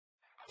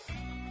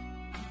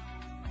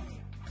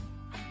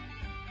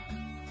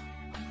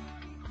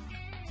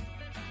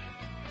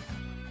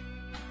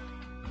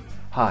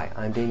Hi,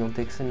 I'm Daniel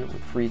Dixon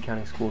with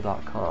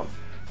freeaccountingschool.com.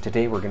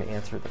 Today we're going to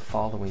answer the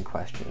following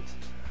questions.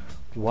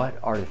 What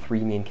are the three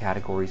main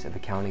categories of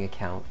accounting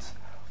accounts?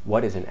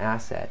 What is an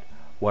asset?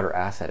 What are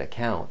asset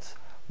accounts?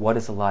 What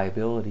is a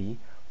liability?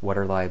 What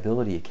are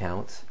liability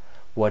accounts?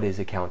 What is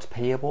accounts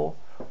payable?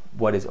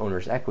 What is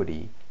owner's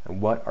equity? And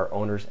what are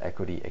owner's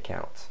equity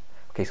accounts?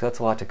 Okay, so that's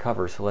a lot to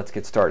cover, so let's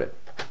get started.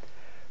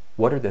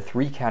 What are the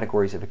three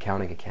categories of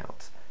accounting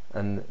accounts?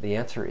 And the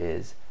answer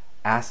is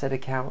asset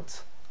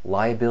accounts,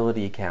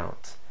 liability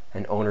accounts,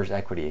 and owner's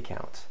equity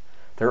accounts.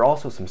 There are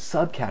also some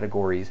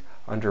subcategories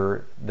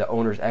under the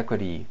owner's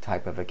equity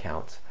type of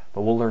accounts,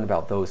 but we'll learn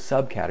about those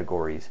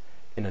subcategories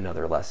in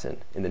another lesson,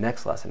 in the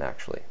next lesson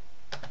actually.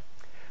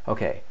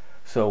 Okay,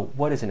 so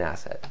what is an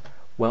asset?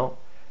 Well,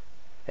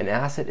 an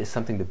asset is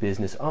something the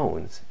business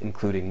owns,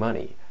 including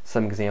money.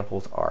 Some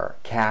examples are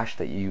cash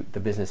that the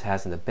business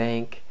has in the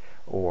bank,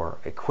 or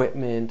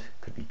equipment,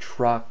 could be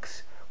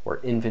trucks,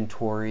 or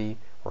inventory,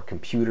 or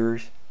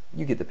computers.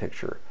 You get the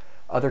picture.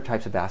 Other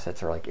types of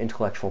assets are like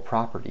intellectual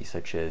property,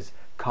 such as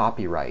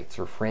copyrights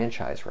or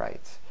franchise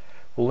rights.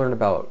 We'll learn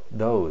about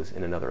those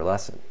in another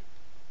lesson.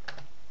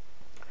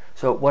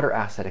 So what are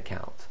asset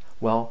accounts?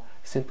 Well,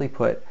 simply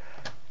put,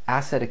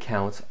 asset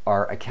accounts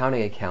are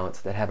accounting accounts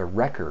that have a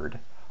record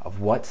of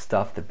what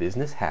stuff the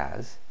business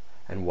has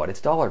and what its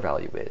dollar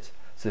value is.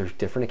 So there's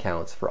different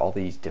accounts for all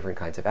these different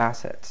kinds of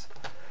assets.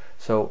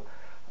 So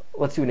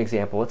let's do an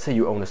example. Let's say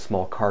you own a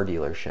small car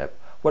dealership.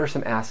 What are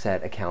some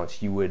asset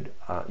accounts you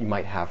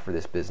might have for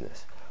this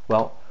business?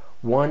 Well,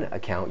 one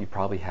account you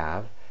probably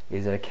have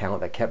is an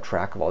account that kept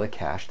track of all the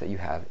cash that you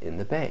have in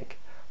the bank.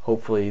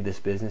 Hopefully this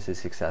business is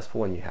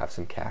successful and you have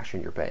some cash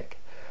in your bank.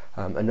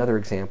 Another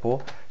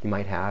example you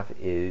might have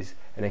is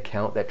an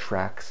account that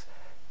tracks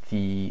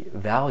the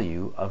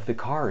value of the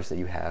cars that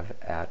you have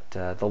at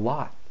the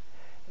lot.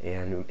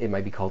 And it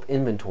might be called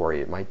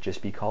inventory, it might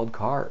just be called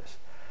cars.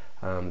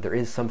 There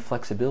is some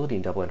flexibility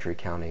in double entry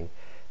accounting.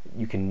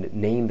 You can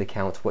name the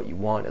accounts what you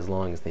want as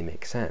long as they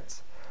make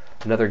sense.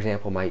 Another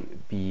example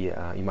might be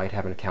you might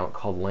have an account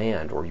called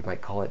land, or you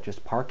might call it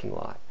just parking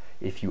lot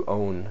if you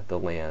own the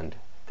land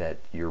that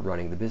you're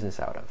running the business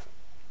out of.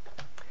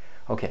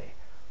 Okay,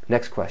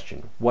 next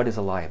question. What is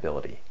a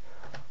liability?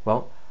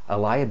 Well, a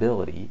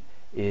liability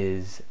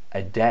is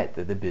a debt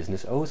that the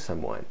business owes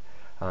someone.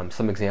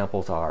 Some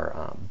examples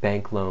are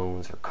bank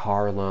loans or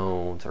car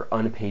loans or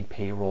unpaid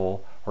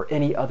payroll or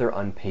any other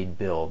unpaid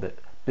bills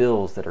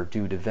that are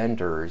due to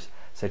vendors,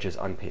 such as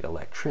unpaid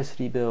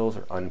electricity bills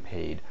or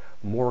unpaid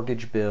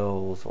mortgage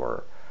bills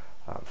or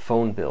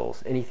phone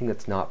bills, anything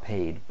that's not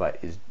paid but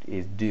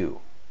is due.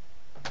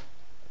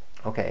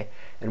 Okay,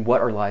 and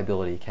what are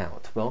liability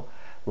accounts? Well,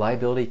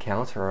 liability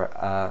accounts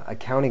are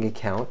accounting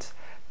accounts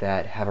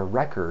that have a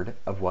record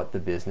of what the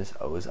business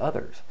owes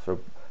others.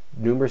 So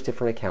numerous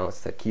different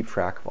accounts that keep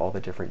track of all the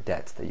different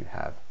debts that you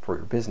have for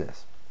your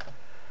business.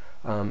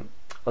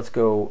 Let's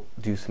go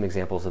do some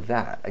examples of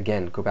that.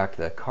 Again, go back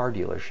to the car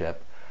dealership.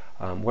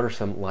 What are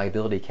some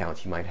liability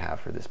accounts you might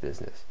have for this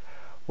business?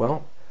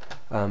 Well,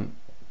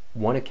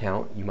 one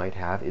account you might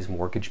have is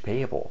mortgage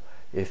payable.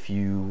 If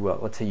you,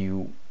 let's say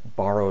you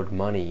borrowed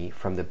money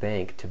from the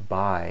bank to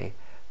buy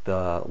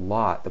the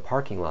lot, the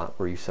parking lot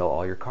where you sell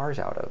all your cars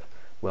out of,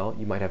 well,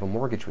 you might have a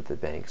mortgage with the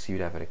bank, so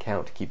you'd have an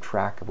account to keep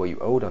track of what you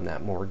owed on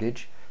that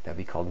mortgage. That'd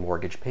be called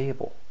mortgage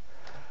payable.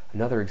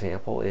 Another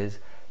example is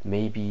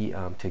maybe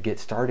to get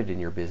started in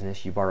your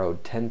business, you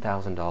borrowed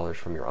 $10,000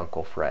 from your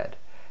Uncle Fred,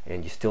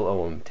 and you still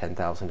owe him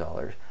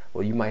 $10,000.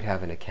 Well, you might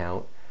have an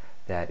account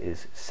that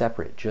is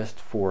separate just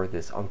for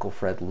this Uncle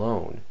Fred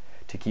loan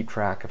to keep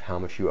track of how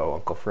much you owe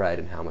Uncle Fred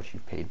and how much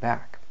you've paid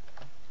back.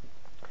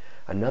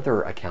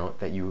 Another account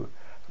that you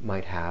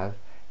might have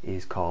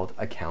is called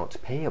accounts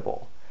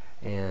payable.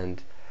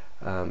 And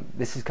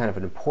this is kind of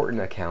an important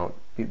account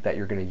that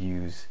you're going to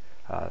use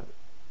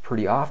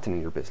pretty often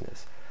in your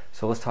business.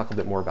 So let's talk a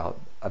bit more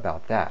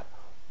about that.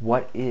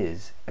 What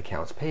is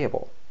accounts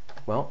payable?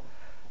 Well,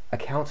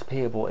 accounts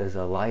payable is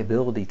a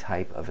liability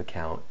type of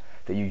account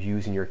that you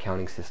use in your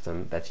accounting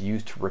system that's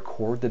used to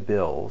record the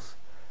bills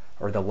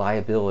or the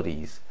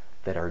liabilities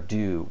that are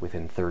due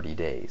within 30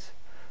 days.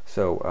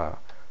 So,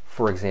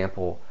 for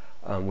example,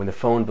 when the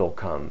phone bill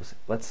comes,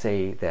 let's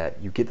say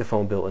that you get the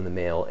phone bill in the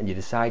mail and you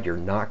decide you're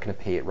not going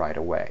to pay it right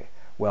away.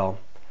 Well,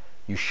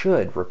 you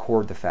should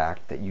record the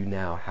fact that you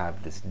now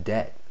have this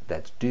debt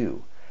that's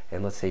due.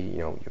 And let's say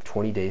you have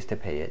 20 days to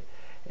pay it,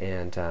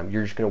 and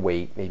you're just going to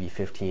wait maybe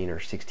 15 or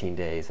 16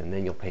 days, and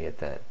then you'll pay it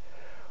then.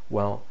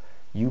 Well,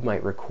 you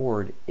might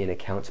record in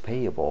accounts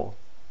payable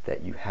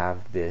that you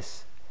have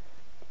this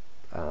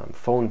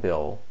phone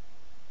bill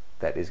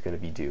that is going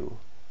to be due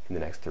in the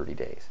next 30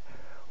 days.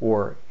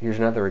 Or here's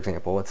another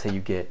example. Let's say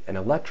you get an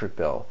electric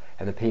bill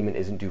and the payment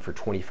isn't due for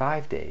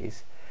 25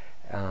 days.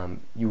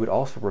 You would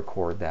also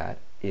record that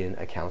in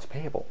accounts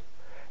payable.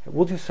 And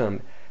we'll do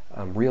some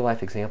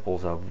real-life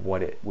examples of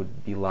what it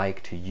would be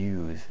like to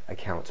use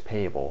accounts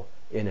payable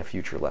in a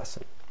future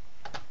lesson.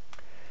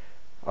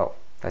 Oh,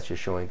 That's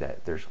just showing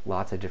that there's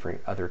lots of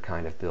different other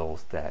kind of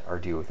bills that are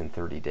due within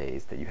 30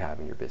 days that you have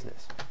in your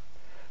business.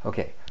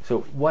 Okay,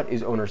 so what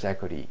is owner's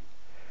equity?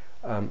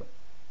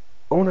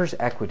 Owner's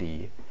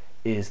equity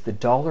is the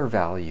dollar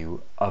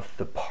value of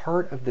the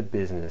part of the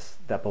business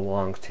that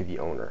belongs to the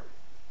owner.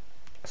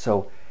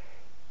 So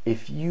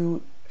if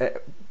you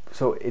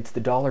so it's the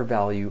dollar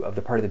value of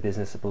the part of the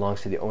business that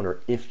belongs to the owner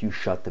if you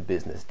shut the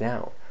business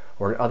down.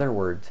 Or in other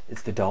words,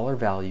 it's the dollar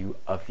value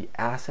of the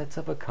assets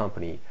of a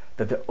company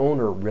that the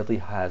owner really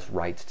has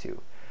rights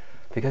to.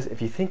 Because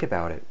if you think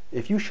about it,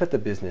 if you shut the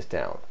business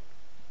down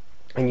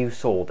and you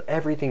sold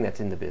everything that's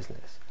in the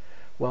business,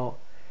 well,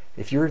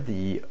 if you're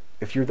the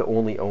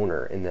only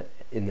owner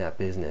in that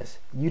business,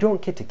 you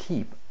don't get to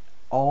keep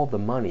all the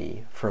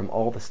money from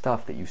all the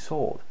stuff that you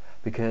sold,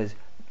 because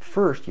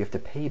first you have to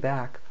pay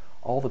back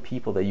all the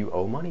people that you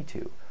owe money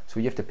to. So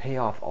you have to pay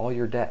off all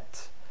your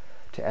debts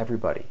to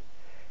everybody.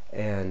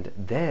 And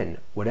then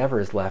whatever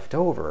is left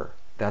over,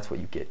 that's what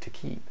you get to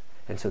keep.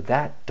 And so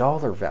that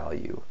dollar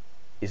value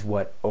is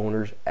what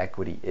owner's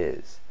equity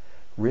is.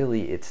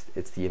 Really, it's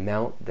the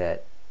amount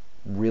that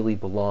really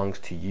belongs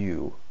to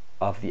you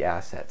of the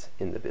assets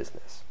in the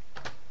business.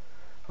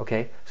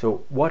 Okay,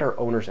 so what are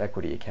owner's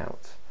equity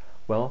accounts?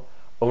 Well,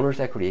 owner's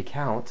equity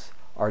accounts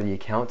are the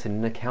accounts in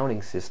an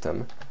accounting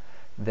system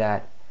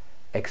that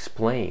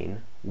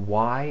explain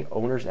why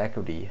owner's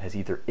equity has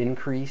either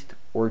increased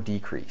or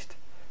decreased.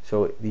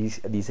 So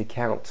these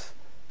accounts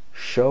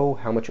show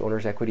how much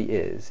owner's equity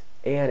is,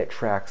 and it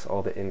tracks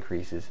all the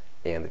increases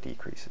and the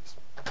decreases.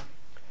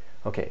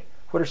 Okay,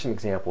 what are some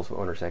examples of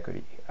owner's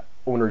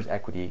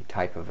equity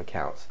type of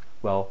accounts?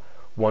 Well,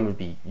 one would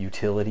be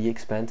utility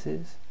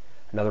expenses,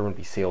 another one would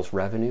be sales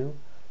revenue,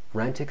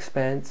 rent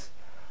expense,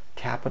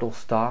 capital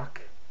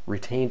stock,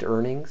 retained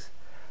earnings.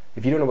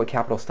 If you don't know what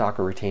capital stock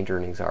or retained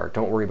earnings are,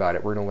 don't worry about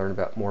it. We're going to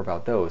learn more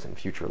about those in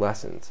future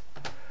lessons.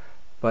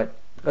 But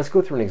let's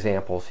go through an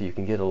example so you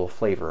can get a little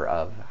flavor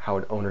of how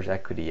an owner's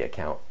equity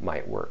account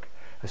might work.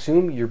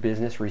 Assume your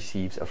business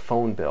receives a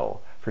phone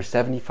bill for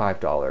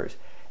 $75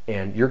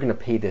 and you're going to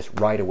pay this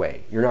right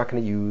away. You're not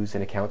going to use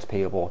an accounts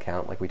payable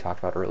account like we talked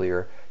about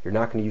earlier. You're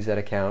not going to use that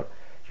account.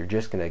 You're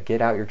just going to get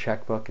out your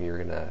checkbook and you're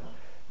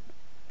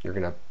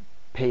going to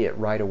pay it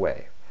right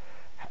away.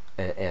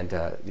 And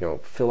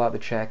fill out the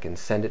check and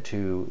send it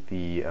to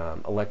the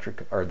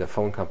electric or the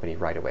phone company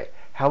right away.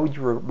 How would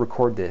you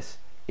record this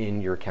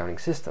in your accounting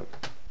system?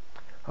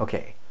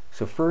 Okay,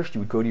 so first you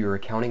would go to your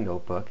accounting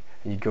notebook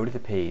and you'd go to the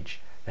page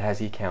that has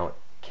the account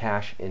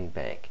cash in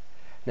bank.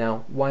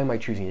 Now, why am I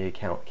choosing the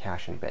account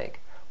cash in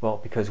bank? Well,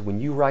 because when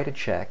you write a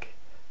check,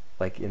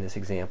 like in this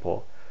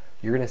example,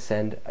 you're going to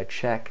send a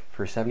check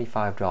for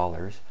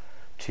 $75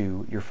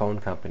 to your phone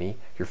company.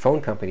 Your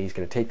phone company is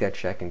going to take that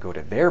check and go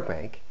to their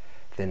bank.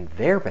 Then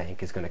their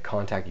bank is going to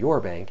contact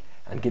your bank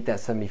and get that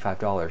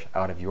 $75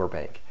 out of your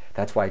bank.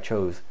 That's why I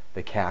chose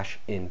the cash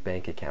in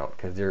bank account,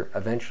 because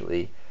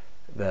eventually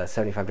the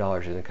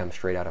 $75 is going to come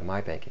straight out of my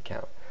bank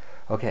account.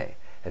 Okay,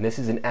 and this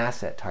is an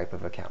asset type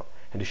of account.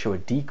 And to show a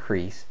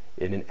decrease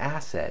in an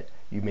asset,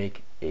 you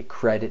make a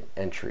credit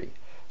entry.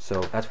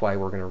 So that's why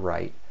we're going to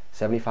write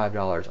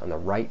 $75 on the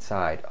right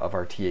side of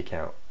our T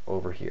account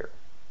over here.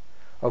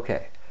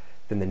 Okay,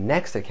 then the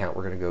next account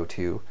we're going to go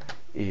to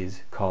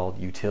is called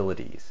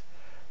utilities.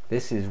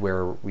 This is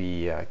where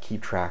we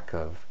keep track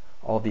of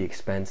all the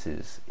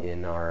expenses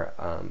in our,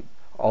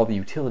 all the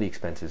utility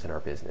expenses in our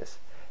business.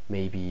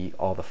 Maybe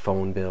all the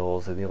phone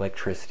bills and the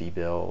electricity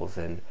bills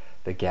and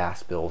the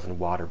gas bills and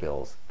water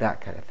bills,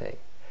 that kind of thing.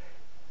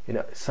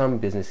 Some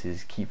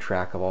businesses keep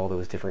track of all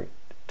those different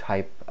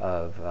type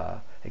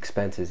of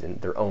expenses in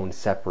their own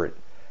separate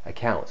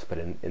accounts, but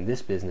in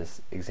this business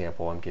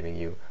example I'm giving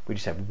you, we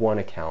just have one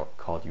account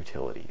called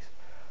utilities.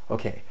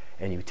 Okay,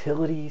 and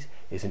utilities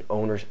is an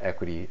owner's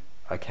equity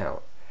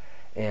account,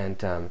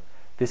 and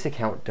this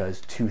account does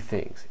two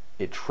things.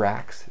 It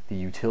tracks the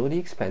utility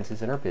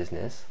expenses in our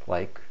business,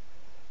 like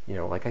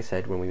I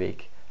said, when we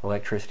make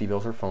electricity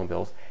bills or phone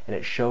bills, and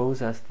it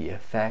shows us the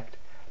effect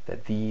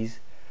that these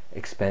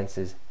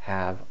expenses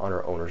have on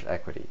our owner's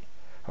equity.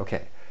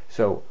 Okay,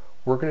 so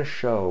we're going to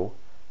show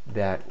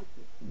that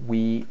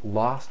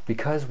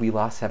because we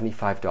lost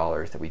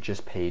 $75 that we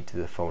just paid to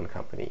the phone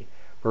company,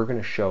 we're going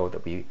to show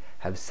that we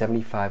have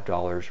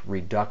 $75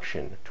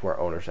 reduction to our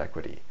owner's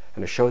equity.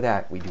 And to show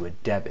that, we do a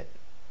debit.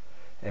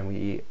 And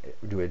we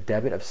do a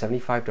debit of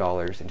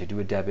 $75, and to do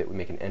a debit, we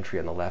make an entry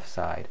on the left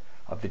side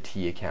of the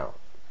T account.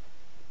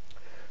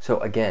 So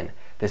again,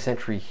 this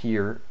entry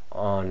here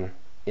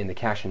in the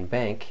cash in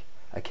bank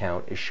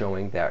account is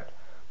showing that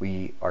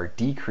we are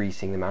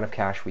decreasing the amount of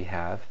cash we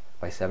have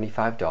by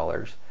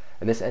 $75,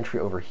 and this entry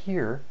over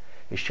here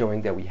is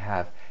showing that we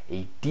have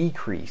a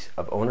decrease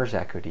of owner's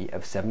equity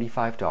of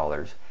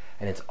 $75,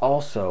 and it's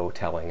also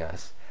telling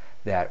us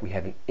that we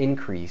have an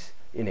increase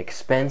in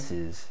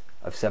expenses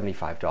of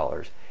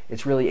 $75.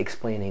 It's really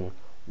explaining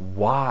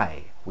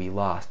why we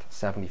lost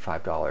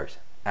 $75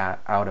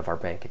 out of our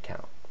bank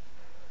account.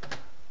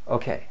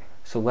 Okay,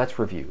 so let's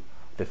review.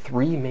 The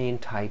three main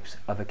types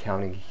of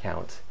accounting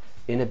accounts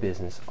in a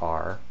business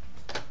are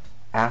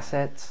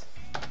assets,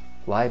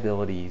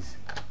 liabilities,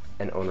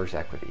 and owner's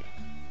equity.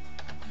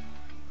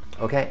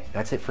 Okay,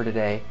 that's it for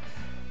today.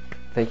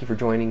 Thank you for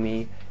joining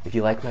me. If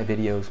you like my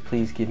videos,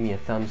 please give me a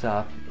thumbs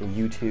up in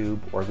YouTube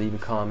or leave a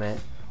comment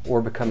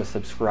or become a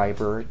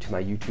subscriber to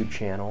my YouTube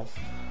channel.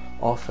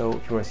 Also,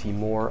 if you want to see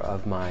more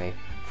of my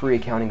free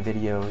accounting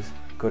videos,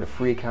 go to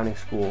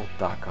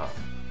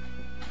freeaccountingschool.com.